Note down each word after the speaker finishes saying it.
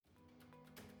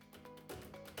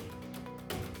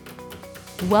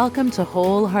Welcome to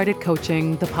Wholehearted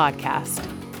Coaching, the podcast.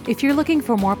 If you're looking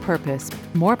for more purpose,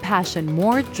 more passion,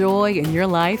 more joy in your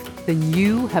life, then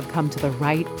you have come to the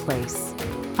right place.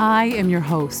 I am your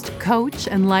host, coach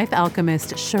and life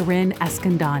alchemist Shirin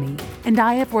Eskandani, and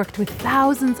I have worked with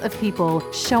thousands of people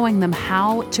showing them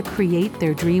how to create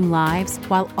their dream lives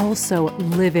while also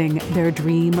living their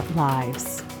dream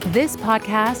lives. This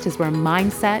podcast is where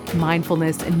mindset,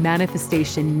 mindfulness, and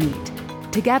manifestation meet.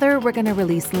 Together, we're going to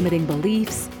release limiting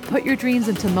beliefs, put your dreams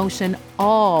into motion,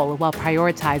 all while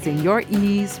prioritizing your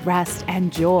ease, rest,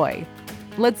 and joy.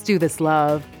 Let's do this,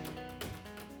 love.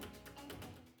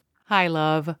 Hi,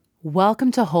 love.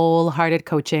 Welcome to Wholehearted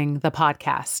Coaching, the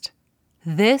podcast.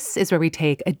 This is where we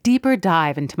take a deeper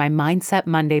dive into my Mindset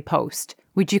Monday post,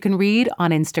 which you can read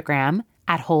on Instagram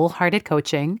at Wholehearted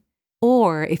Coaching.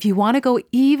 Or if you want to go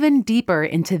even deeper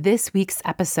into this week's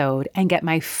episode and get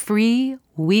my free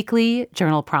weekly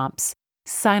journal prompts,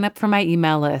 sign up for my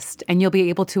email list and you'll be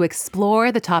able to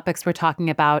explore the topics we're talking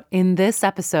about in this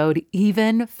episode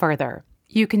even further.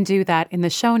 You can do that in the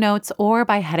show notes or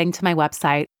by heading to my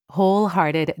website,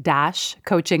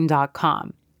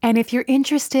 wholehearted-coaching.com. And if you're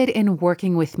interested in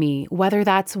working with me, whether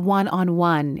that's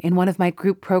one-on-one in one of my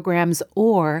group programs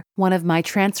or one of my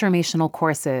transformational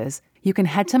courses, you can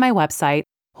head to my website,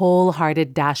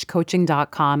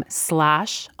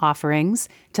 wholehearted-coaching.com/offerings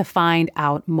to find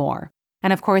out more.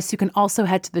 And of course, you can also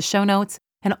head to the show notes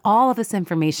and all of this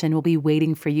information will be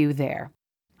waiting for you there.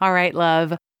 All right,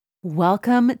 love,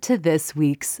 welcome to this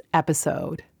week's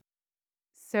episode.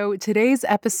 So today's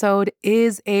episode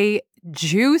is a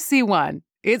juicy one.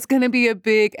 It's going to be a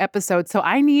big episode. So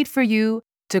I need for you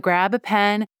to grab a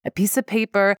pen, a piece of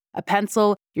paper, a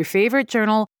pencil, your favorite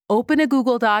journal, open a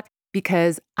Google Doc,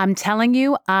 because I'm telling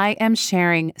you, I am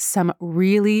sharing some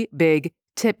really big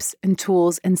tips and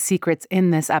tools and secrets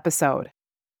in this episode.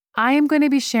 I am going to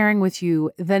be sharing with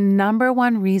you the number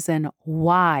one reason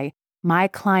why my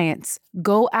clients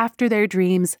go after their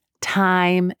dreams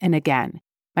time and again.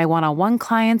 My one-on-one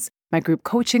clients, my group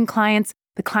coaching clients,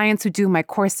 the clients who do my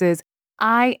courses,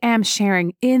 I am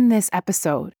sharing in this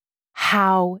episode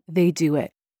how they do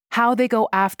it, how they go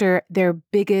after their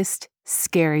biggest,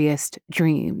 scariest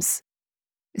dreams.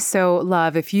 So,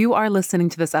 love, if you are listening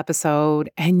to this episode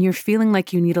and you're feeling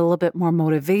like you need a little bit more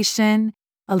motivation,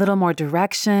 a little more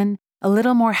direction, a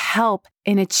little more help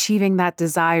in achieving that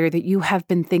desire that you have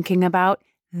been thinking about,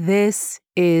 this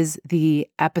is the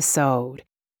episode.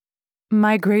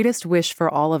 My greatest wish for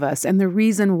all of us, and the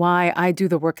reason why I do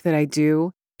the work that I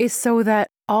do, is so that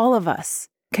all of us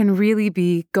can really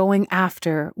be going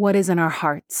after what is in our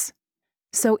hearts.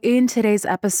 So in today's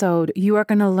episode, you are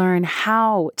going to learn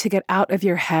how to get out of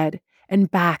your head and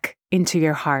back into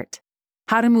your heart,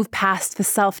 how to move past the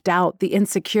self-doubt, the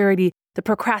insecurity, the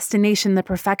procrastination, the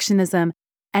perfectionism,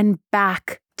 and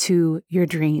back to your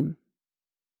dream.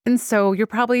 And so you're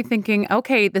probably thinking,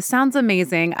 okay, this sounds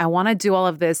amazing. I want to do all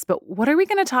of this, but what are we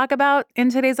going to talk about in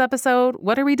today's episode?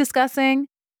 What are we discussing?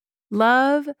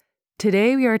 Love,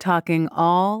 today we are talking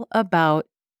all about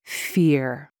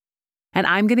fear. And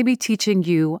I'm going to be teaching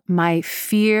you my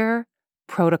fear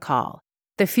protocol.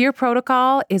 The fear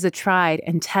protocol is a tried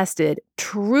and tested,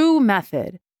 true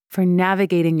method for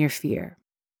navigating your fear.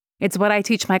 It's what I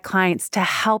teach my clients to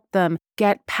help them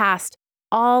get past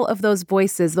all of those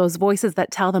voices that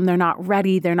tell them they're not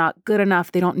ready, they're not good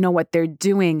enough, they don't know what they're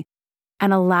doing,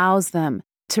 and allows them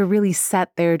to really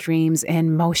set their dreams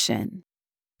in motion.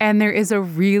 And there is a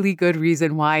really good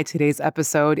reason why today's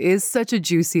episode is such a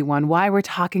juicy one, why we're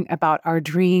talking about our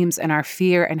dreams and our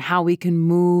fear and how we can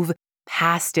move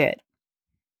past it.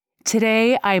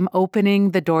 Today, I'm opening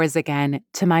the doors again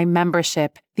to my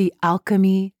membership, the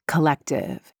Alchemy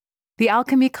Collective. The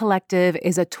Alchemy Collective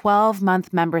is a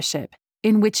 12-month membership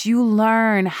in which you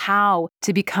learn how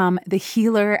to become the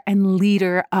healer and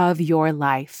leader of your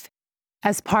life.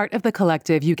 As part of the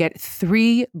collective, you get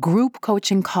 3 group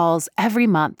coaching calls every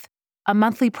month, a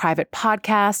monthly private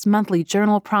podcast, monthly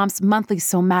journal prompts, monthly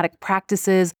somatic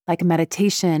practices like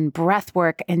meditation, breath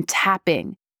work, and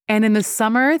tapping. And in the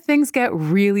summer, things get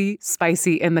really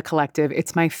spicy in the collective.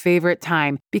 It's my favorite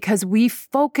time because we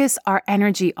focus our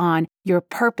energy on your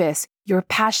purpose, your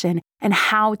passion, and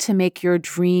how to make your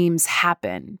dreams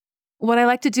happen. What I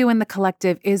like to do in the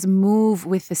collective is move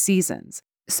with the seasons.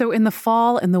 So in the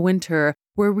fall and the winter,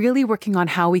 we're really working on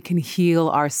how we can heal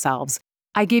ourselves.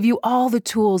 I give you all the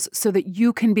tools so that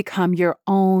you can become your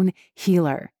own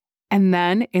healer. And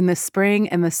then in the spring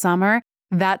and the summer,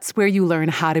 that's where you learn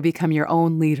how to become your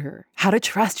own leader, how to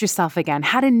trust yourself again,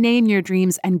 how to name your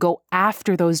dreams and go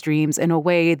after those dreams in a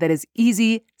way that is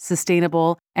easy,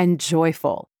 sustainable, and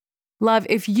joyful. Love,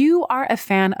 if you are a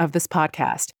fan of this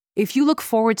podcast, If you look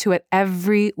forward to it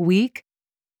every week,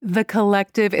 the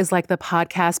collective is like the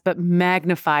podcast, but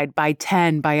magnified by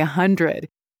 10, by 100.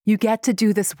 You get to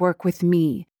do this work with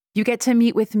me. You get to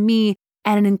meet with me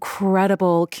and an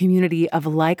incredible community of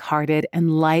like-hearted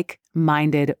and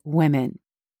like-minded women.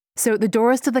 So the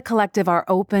doors to the collective are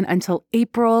open until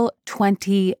April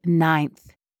 29th.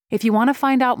 If you want to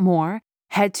find out more,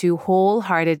 head to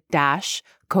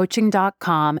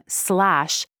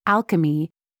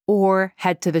wholehearted-coaching.com/alchemy or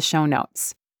head to the show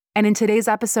notes. And in today's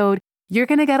episode, you're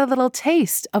going to get a little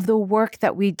taste of the work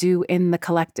that we do in the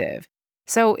collective.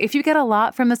 So if you get a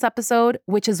lot from this episode,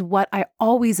 which is what I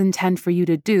always intend for you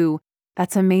to do,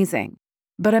 that's amazing.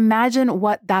 But imagine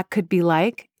what that could be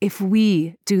like if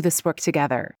we do this work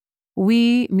together.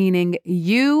 We, meaning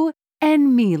you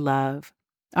and me, love.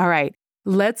 All right,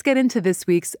 let's get into this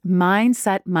week's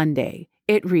Mindset Monday.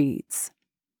 It reads,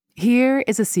 here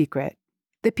is a secret.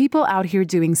 The people out here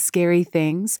doing scary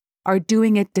things are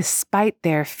doing it despite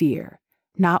their fear,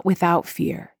 not without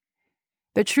fear.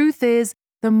 The truth is,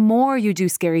 the more you do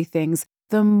scary things,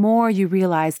 the more you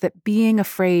realize that being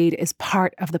afraid is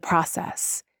part of the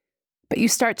process. But you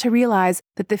start to realize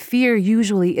that the fear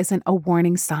usually isn't a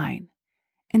warning sign.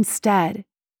 Instead,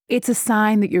 it's a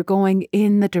sign that you're going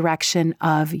in the direction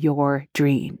of your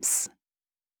dreams.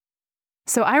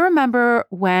 So I remember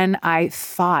when I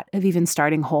thought of even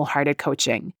starting Wholehearted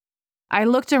Coaching, I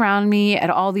looked around me at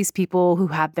all these people who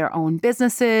had their own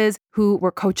businesses, who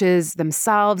were coaches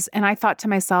themselves, and I thought to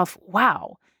myself,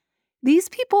 wow, these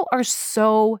people are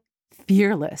so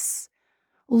fearless.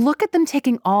 Look at them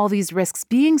taking all these risks,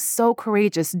 being so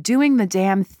courageous, doing the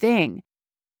damn thing.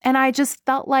 And I just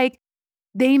felt like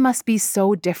they must be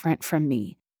so different from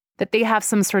me, that they have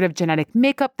some sort of genetic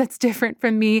makeup that's different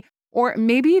from me, or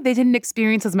maybe they didn't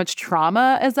experience as much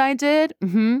trauma as I did.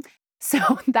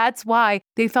 So that's why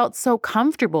they felt so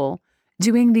comfortable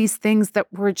doing these things that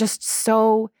were just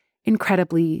so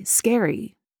incredibly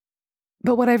scary.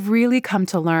 But what I've really come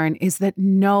to learn is that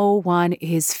no one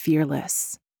is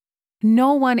fearless.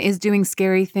 No one is doing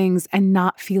scary things and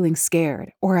not feeling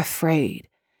scared or afraid.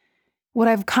 What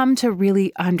I've come to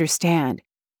really understand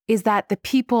is that the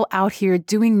people out here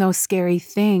doing those scary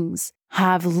things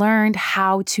have learned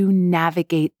how to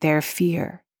navigate their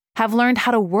fear, have learned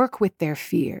how to work with their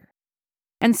fear.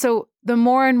 And so the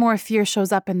more and more fear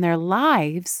shows up in their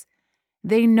lives,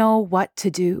 they know what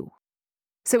to do.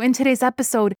 So in today's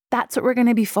episode, that's what we're going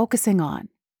to be focusing on.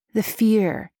 The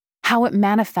fear, how it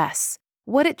manifests,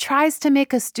 what it tries to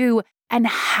make us do, and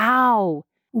how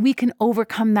we can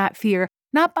overcome that fear,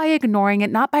 not by ignoring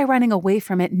it, not by running away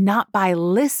from it, not by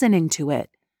listening to it,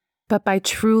 but by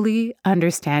truly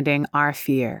understanding our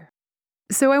fear.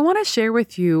 So I want to share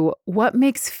with you what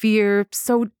makes fear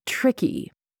so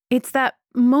tricky. It's that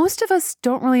most of us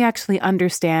don't really actually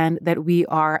understand that we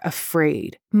are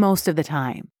afraid most of the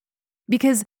time.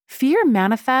 Because fear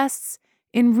manifests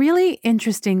in really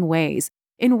interesting ways,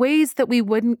 in ways that we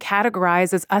wouldn't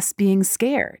categorize as us being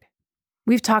scared.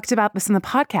 We've talked about this in the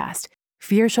podcast.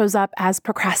 Fear shows up as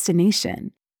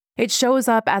procrastination. It shows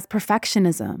up as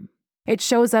perfectionism. It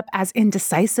shows up as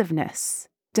indecisiveness,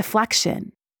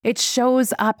 deflection. It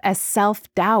shows up as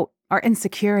self-doubt or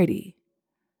insecurity.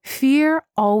 Fear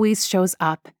always shows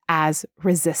up as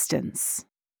resistance.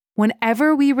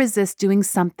 Whenever we resist doing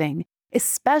something,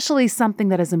 especially something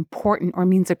that is important or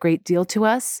means a great deal to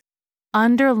us,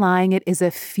 underlying it is a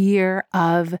fear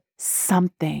of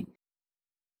something.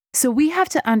 So we have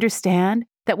to understand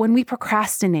that when we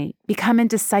procrastinate, become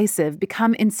indecisive,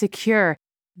 become insecure,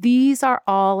 these are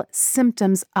all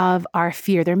symptoms of our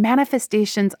fear. They're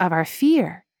manifestations of our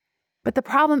fear. But the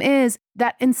problem is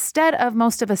that instead of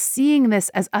most of us seeing this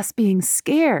as us being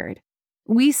scared,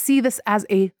 we see this as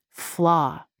a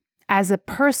flaw, as a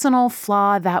personal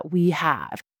flaw that we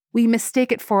have. We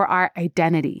mistake it for our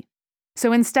identity.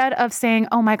 So instead of saying,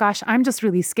 oh my gosh, I'm just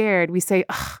really scared, we say,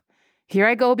 ugh, here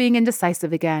I go being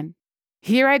indecisive again.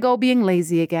 Here I go being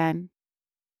lazy again.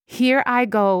 Here I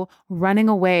go running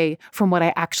away from what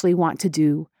I actually want to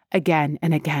do again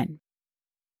and again.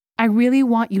 I really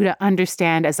want you to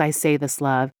understand as I say this,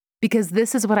 love, because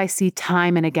this is what I see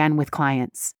time and again with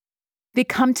clients. They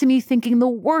come to me thinking the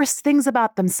worst things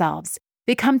about themselves.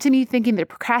 They come to me thinking they're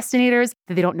procrastinators,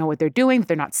 that they don't know what they're doing, that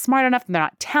they're not smart enough, that they're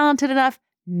not talented enough.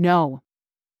 No,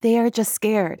 they are just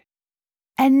scared.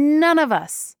 And none of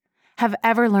us have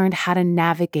ever learned how to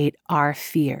navigate our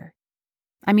fear.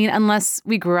 I mean, unless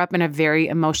we grew up in a very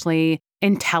emotionally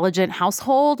intelligent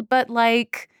household, but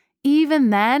even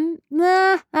then,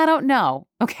 I don't know,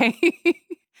 okay?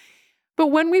 But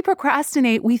when we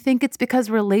procrastinate, we think it's because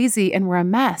we're lazy and we're a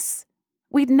mess.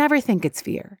 We'd never think it's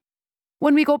fear.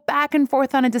 When we go back and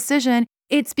forth on a decision,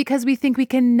 it's because we think we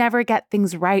can never get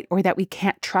things right or that we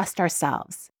can't trust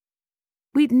ourselves.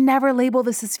 We'd never label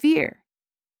this as fear.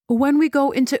 When we go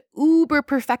into uber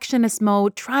perfectionist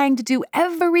mode, trying to do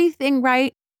everything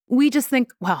right, we just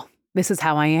think, well, this is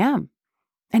how I am.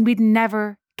 And we'd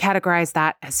never categorize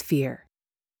that as fear.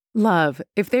 Love,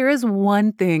 if there is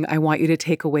one thing I want you to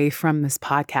take away from this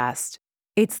podcast,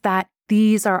 it's that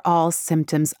these are all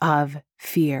symptoms of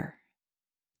fear.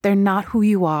 They're not who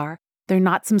you are. They're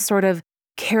not some sort of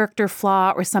character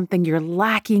flaw or something you're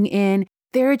lacking in.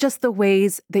 They're just the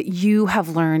ways that you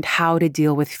have learned how to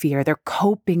deal with fear. They're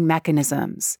coping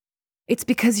mechanisms. It's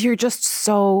because you're just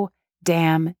so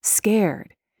damn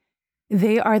scared.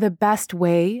 They are the best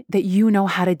way that you know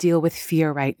how to deal with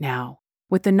fear right now,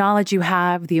 with the knowledge you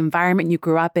have, the environment you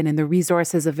grew up in, and the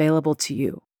resources available to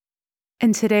you.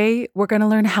 And today, we're going to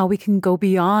learn how we can go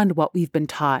beyond what we've been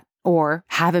taught or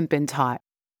haven't been taught.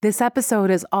 This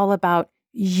episode is all about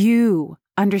you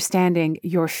understanding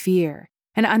your fear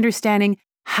and understanding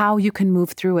how you can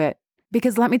move through it.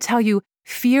 Because let me tell you,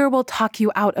 fear will talk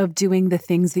you out of doing the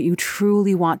things that you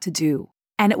truly want to do.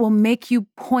 And it will make you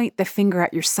point the finger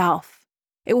at yourself.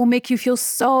 It will make you feel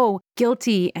so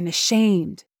guilty and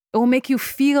ashamed. It will make you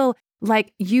feel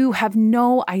like you have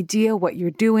no idea what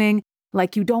you're doing,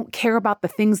 like you don't care about the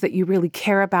things that you really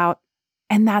care about.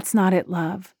 And that's not it,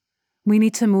 love. We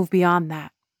need to move beyond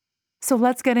that. So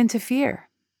let's get into fear.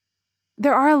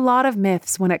 There are a lot of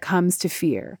myths when it comes to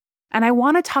fear, and I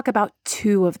want to talk about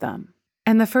two of them.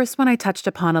 And the first one I touched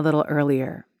upon a little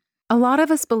earlier. A lot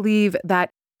of us believe that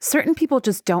certain people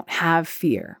just don't have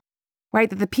fear, right?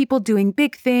 That the people doing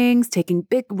big things, taking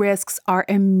big risks are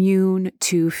immune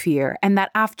to fear, and that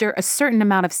after a certain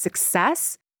amount of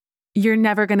success, you're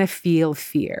never going to feel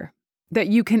fear. That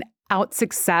you can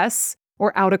out-success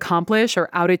or out-accomplish or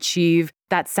out-achieve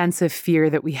that sense of fear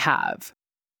that we have.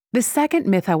 The second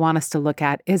myth I want us to look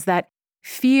at is that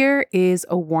fear is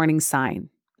a warning sign.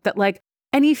 That like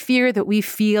any fear that we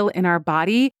feel in our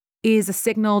body is a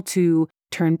signal to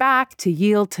turn back, to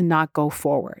yield, to not go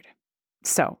forward.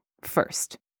 So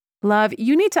first, love,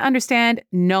 you need to understand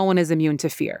no one is immune to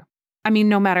fear. I mean,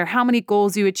 no matter how many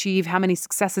goals you achieve, how many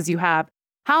successes you have,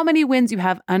 how many wins you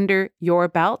have under your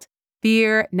belt,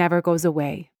 fear never goes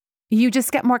away. You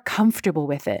just get more comfortable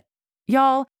with it.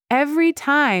 Y'all, every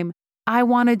time I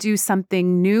want to do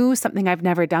something new, something I've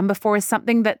never done before,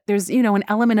 something that there's, an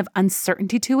element of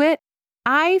uncertainty to it,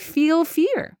 I feel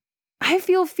fear. I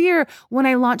feel fear when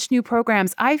I launch new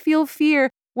programs. I feel fear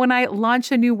when I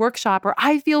launch a new workshop, or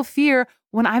I feel fear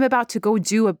when I'm about to go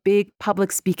do a big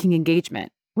public speaking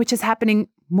engagement, which is happening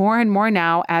more and more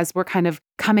now as we're kind of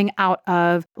coming out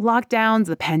of lockdowns,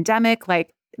 the pandemic.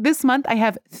 Like this month, I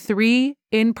have 3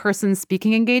 in-person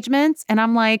speaking engagements, and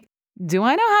I'm like, do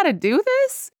I know how to do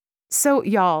this? So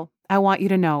y'all, I want you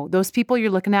to know, those people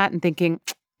you're looking at and thinking,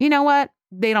 you know what?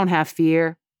 They don't have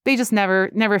fear. They just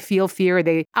never feel fear.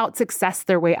 They out-success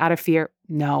their way out of fear.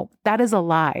 No, that is a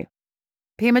lie.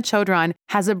 Pema Chodron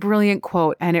has a brilliant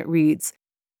quote, and it reads,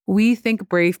 "We think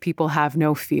brave people have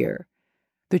no fear.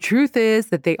 The truth is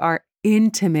that they are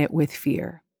intimate with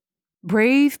fear.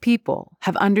 Brave people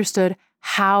have understood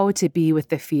how to be with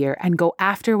the fear and go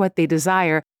after what they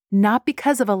desire, not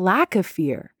because of a lack of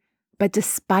fear, but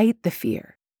despite the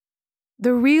fear.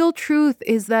 The real truth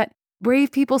is that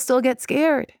brave people still get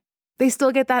scared. They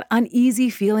still get that uneasy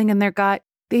feeling in their gut.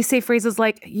 They say phrases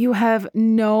like, you have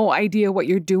no idea what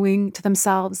you're doing to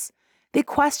themselves. They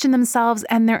question themselves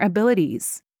and their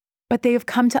abilities. But they have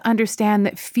come to understand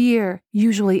that fear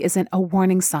usually isn't a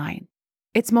warning sign.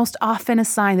 It's most often a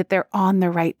sign that they're on the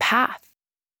right path.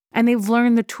 And they've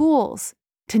learned the tools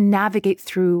to navigate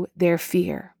through their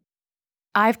fear.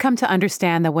 I've come to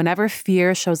understand that whenever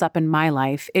fear shows up in my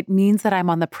life, it means that I'm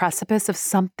on the precipice of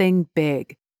something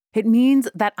big. It means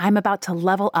that I'm about to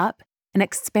level up and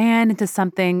expand into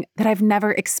something that I've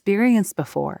never experienced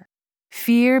before.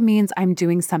 Fear means I'm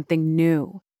doing something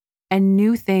new, and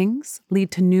new things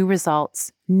lead to new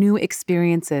results, new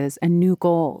experiences, and new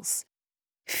goals.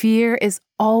 Fear is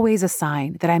always a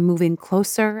sign that I'm moving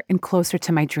closer and closer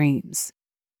to my dreams.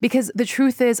 Because the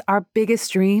truth is, our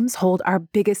biggest dreams hold our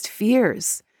biggest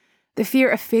fears. The fear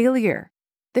of failure,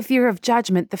 the fear of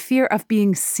judgment, the fear of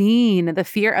being seen, the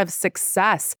fear of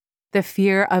success, the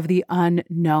fear of the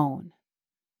unknown.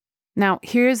 Now,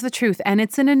 here's the truth, and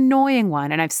it's an annoying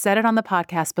one, and I've said it on the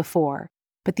podcast before,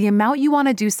 but the amount you want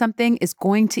to do something is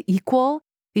going to equal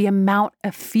the amount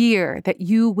of fear that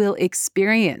you will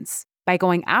experience by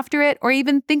going after it or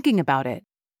even thinking about it.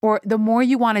 Or the more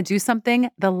you want to do something,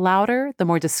 the louder, the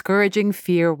more discouraging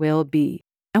fear will be.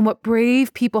 And what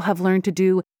brave people have learned to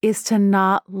do is to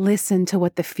not listen to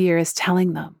what the fear is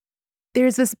telling them.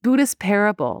 There's this Buddhist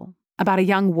parable about a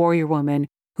young warrior woman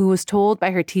who was told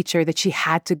by her teacher that she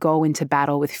had to go into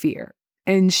battle with fear.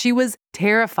 And she was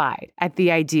terrified at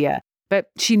the idea, but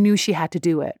she knew she had to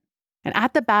do it. And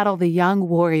at the battle, the young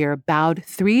warrior bowed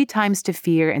 3 times to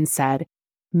fear and said,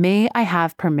 "May I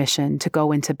have permission to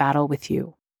go into battle with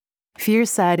you?" Fear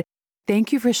said,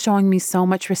 "Thank you for showing me so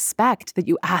much respect that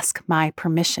you ask my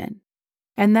permission."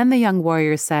 And then the young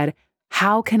warrior said,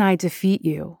 "How can I defeat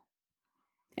you?"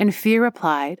 And fear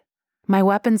replied, "My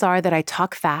weapons are that I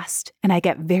talk fast and I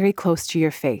get very close to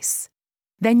your face.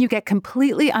 Then you get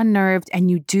completely unnerved and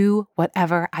you do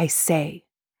whatever I say.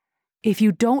 If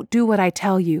you don't do what I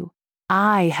tell you,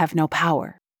 I have no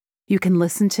power. You can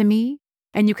listen to me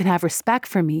and you can have respect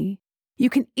for me. You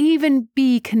can even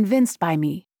be convinced by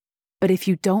me. But if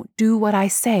you don't do what I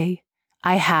say,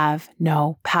 I have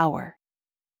no power."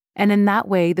 And in that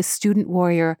way, the student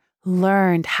warrior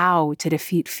learned how to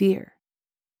defeat fear.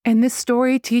 And this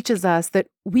story teaches us that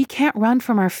we can't run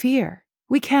from our fear.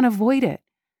 We can't avoid it.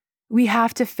 We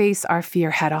have to face our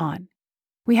fear head on.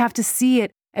 We have to see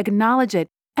it, acknowledge it,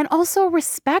 and also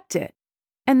respect it.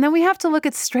 And then we have to look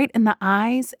it straight in the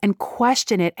eyes and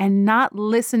question it and not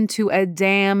listen to a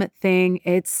damn thing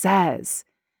it says.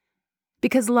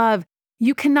 Because love,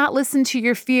 you cannot listen to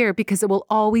your fear because it will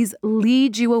always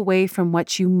lead you away from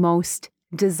what you most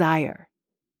desire.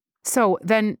 So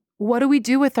then what do we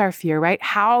do with our fear, right?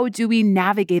 How do we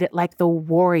navigate it like the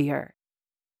warrior?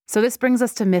 So this brings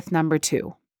us to myth number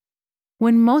 2.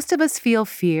 When most of us feel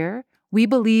fear, we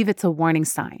believe it's a warning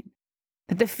sign.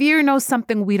 That the fear knows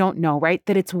something we don't know, right?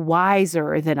 That it's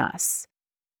wiser than us.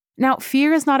 Now,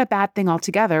 fear is not a bad thing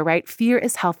altogether, right? Fear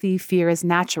is healthy, fear is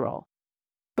natural.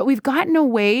 But we've gotten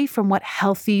away from what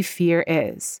healthy fear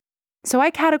is. So I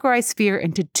categorize fear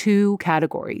into 2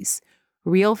 categories: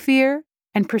 real fear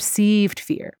and perceived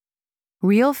fear.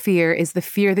 Real fear is the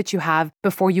fear that you have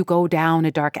before you go down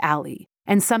a dark alley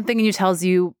and something in you tells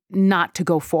you not to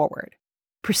go forward.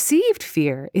 Perceived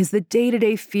fear is the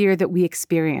day-to-day fear that we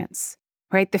experience,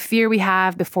 right? The fear we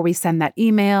have before we send that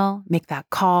email, make that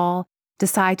call,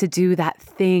 decide to do that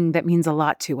thing that means a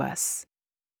lot to us.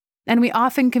 And we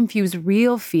often confuse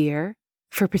real fear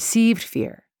for perceived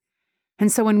fear.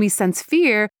 And so when we sense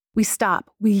fear, we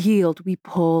stop, we yield, we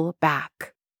pull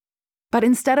back. But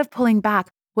instead of pulling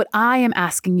back, what I am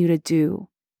asking you to do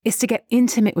is to get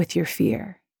intimate with your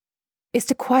fear, is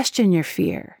to question your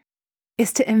fear,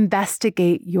 is to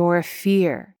investigate your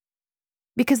fear.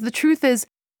 Because the truth is,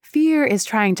 fear is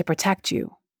trying to protect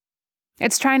you.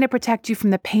 It's trying to protect you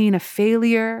from the pain of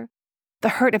failure, the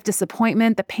hurt of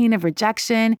disappointment, the pain of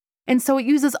rejection. And so it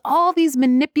uses all these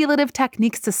manipulative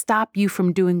techniques to stop you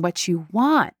from doing what you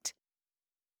want.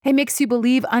 It makes you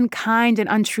believe unkind and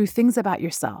untrue things about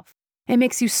yourself. It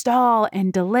makes you stall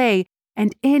and delay,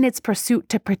 and in its pursuit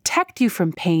to protect you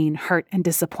from pain, hurt, and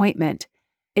disappointment,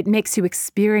 it makes you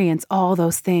experience all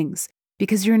those things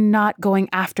because you're not going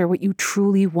after what you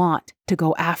truly want to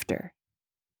go after.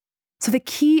 So the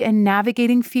key in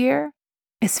navigating fear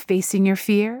is facing your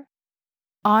fear,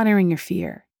 honoring your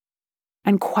fear,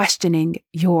 and questioning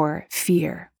your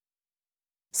fear.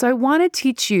 So I want to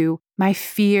teach you my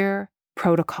fear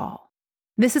protocol.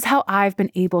 This is how I've been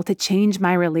able to change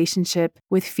my relationship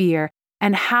with fear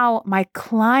and how my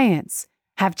clients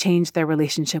have changed their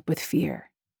relationship with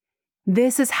fear.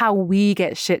 This is how we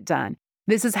get shit done.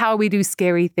 This is how we do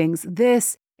scary things.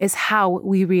 This is how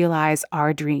we realize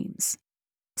our dreams.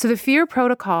 So the fear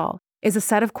protocol is a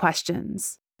set of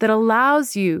questions that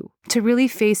allows you to really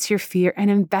face your fear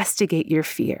and investigate your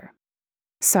fear.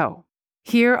 So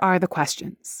here are the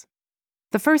questions.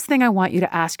 The first thing I want you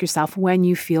to ask yourself when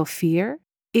you feel fear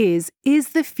is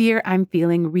the fear I'm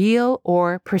feeling real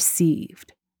or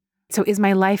perceived? So is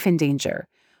my life in danger?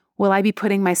 Will I be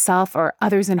putting myself or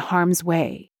others in harm's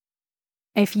way?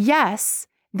 If yes,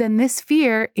 then this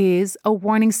fear is a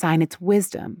warning sign, it's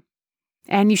wisdom,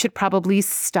 and you should probably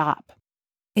stop.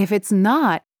 If it's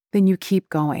not, then you keep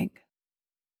going.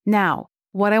 Now,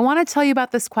 what I want to tell you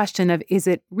about this question of is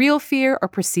it real fear or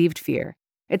perceived fear?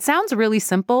 It sounds really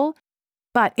simple,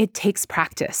 but it takes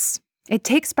practice. It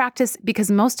takes practice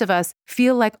because most of us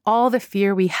feel like all the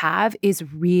fear we have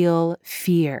is real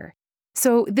fear.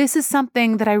 So this is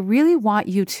something that I really want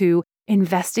you to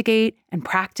investigate and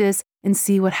practice and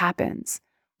see what happens.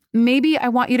 Maybe I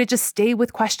want you to just stay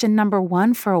with question number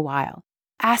 1 for a while,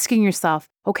 asking yourself,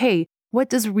 okay, what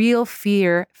does real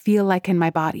fear feel like in my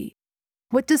body?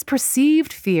 What does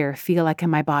perceived fear feel like in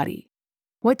my body?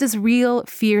 What does real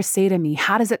fear say to me?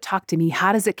 How does it talk to me?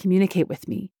 How does it communicate with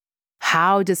me?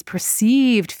 How does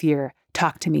perceived fear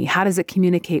talk to me? How does it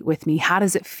communicate with me? How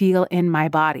does it feel in my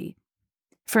body?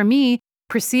 For me,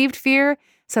 perceived fear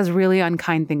says really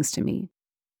unkind things to me.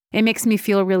 It makes me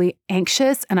feel really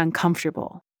anxious and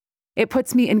uncomfortable. It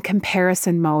puts me in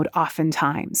comparison mode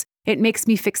oftentimes. It makes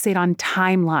me fixate on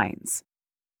timelines.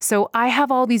 So I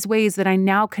have all these ways that I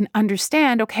now can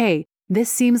understand, okay, this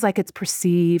seems like it's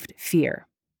perceived fear.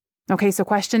 Okay, so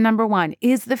question number 1,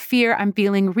 is the fear I'm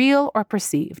feeling real or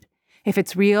perceived? If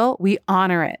it's real, we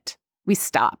honor it. We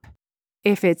stop.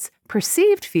 If it's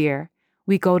perceived fear,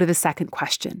 we go to the second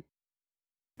question.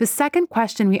 The second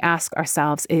question we ask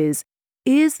ourselves is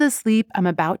this leap I'm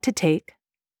about to take,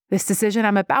 this decision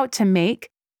I'm about to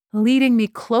make, leading me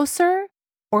closer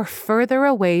or further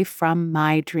away from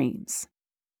my dreams?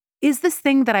 Is this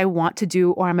thing that I want to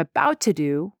do or I'm about to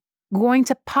do going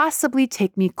to possibly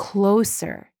take me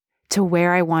closer to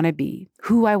where I want to be,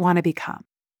 who I want to become?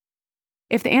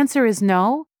 If the answer is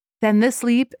no, then this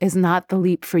leap is not the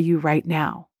leap for you right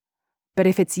now. But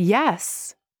if it's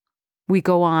yes, we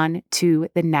go on to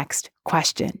the next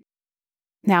question.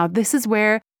 Now, this is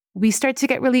where we start to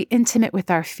get really intimate with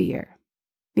our fear.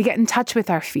 We get in touch with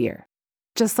our fear.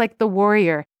 Just like the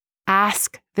warrior,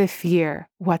 ask the fear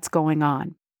what's going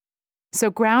on. So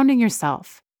grounding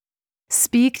yourself,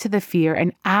 speak to the fear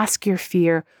and ask your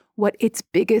fear what its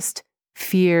biggest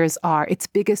fears are, its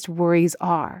biggest worries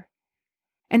are,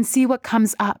 and see what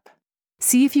comes up.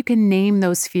 See if you can name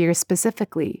those fears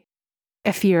specifically.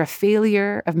 A fear of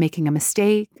failure, of making a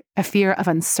mistake, a fear of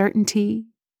uncertainty.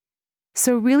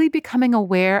 So really becoming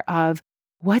aware of,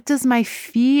 what does my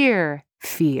fear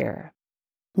fear?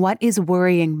 What is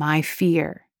worrying my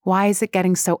fear? Why is it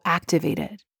getting so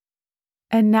activated?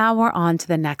 And now we're on to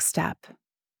the next step.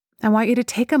 I want you to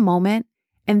take a moment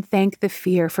and thank the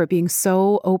fear for being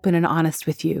so open and honest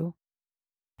with you.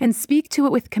 And speak to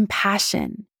it with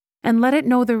compassion and let it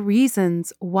know the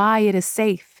reasons why it is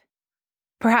safe.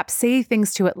 Perhaps say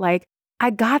things to it like,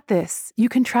 I got this. You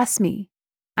can trust me.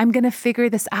 I'm going to figure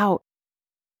this out.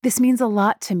 This means a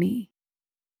lot to me.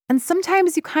 And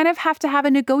sometimes you kind of have to have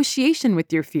a negotiation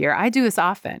with your fear. I do this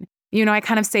often. I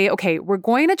kind of say, okay, we're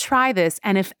going to try this.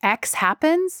 And if X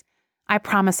happens, I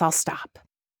promise I'll stop.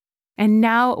 And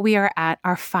now we are at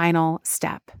our final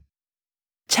step.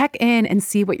 Check in and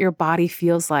see what your body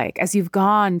feels like as you've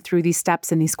gone through these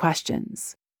steps and these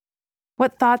questions.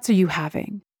 What thoughts are you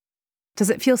having? Does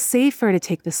it feel safer to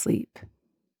take this leap?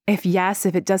 If yes,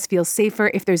 if it does feel safer,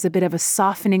 if there's a bit of a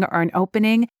softening or an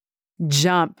opening,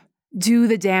 jump, do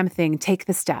the damn thing, take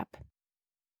the step.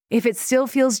 If it still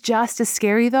feels just as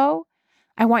scary though,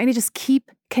 I want you to just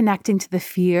keep connecting to the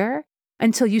fear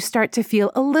until you start to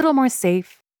feel a little more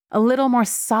safe, a little more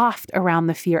soft around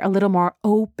the fear, a little more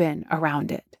open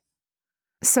around it.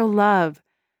 So love,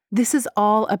 this is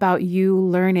all about you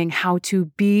learning how to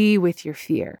be with your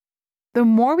fear. The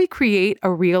more we create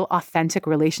a real, authentic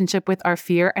relationship with our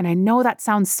fear, and I know that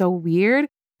sounds so weird,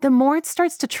 the more it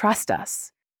starts to trust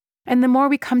us. And the more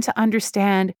we come to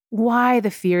understand why the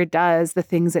fear does the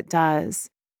things it does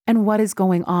and what is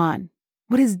going on,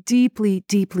 what is deeply,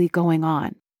 deeply going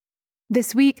on.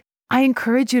 This week, I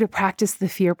encourage you to practice the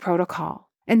fear protocol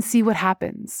and see what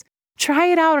happens. Try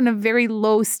it out in a very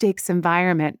low stakes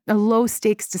environment, a low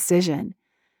stakes decision.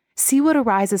 See what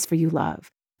arises for you, love.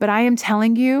 But I am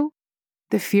telling you,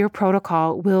 the fear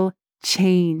protocol will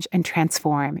change and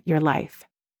transform your life.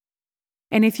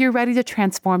 And if you're ready to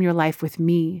transform your life with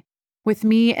me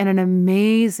and an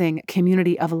amazing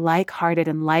community of like-hearted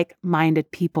and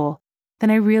like-minded people, then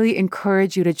I really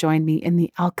encourage you to join me in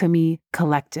the Alchemy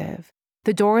Collective.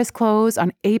 The door is closed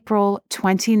on April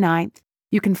 29th.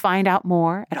 You can find out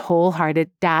more at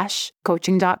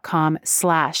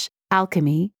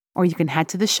wholehearted-coaching.com/alchemy, or you can head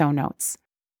to the show notes.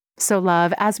 So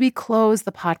love, as we close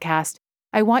the podcast,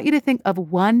 I want you to think of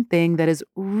one thing that is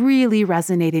really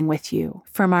resonating with you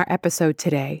from our episode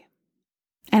today.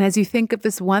 And as you think of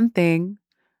this one thing,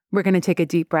 we're going to take a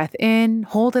deep breath in,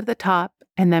 hold it at the top,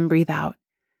 and then breathe out.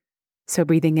 So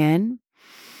breathing in,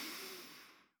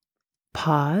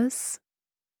 pause,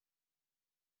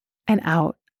 and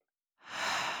out.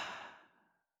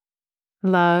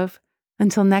 Love,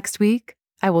 until next week,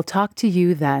 I will talk to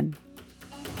you then.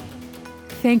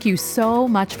 Thank you so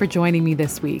much for joining me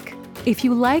this week. If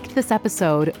you liked this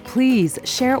episode, please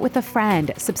share it with a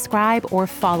friend, subscribe or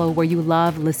follow where you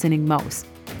love listening most.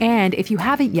 And if you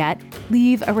haven't yet,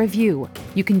 leave a review.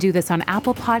 You can do this on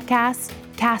Apple Podcasts,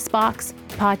 CastBox,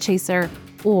 Podchaser,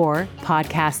 or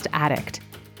Podcast Addict.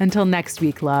 Until next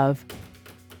week, love.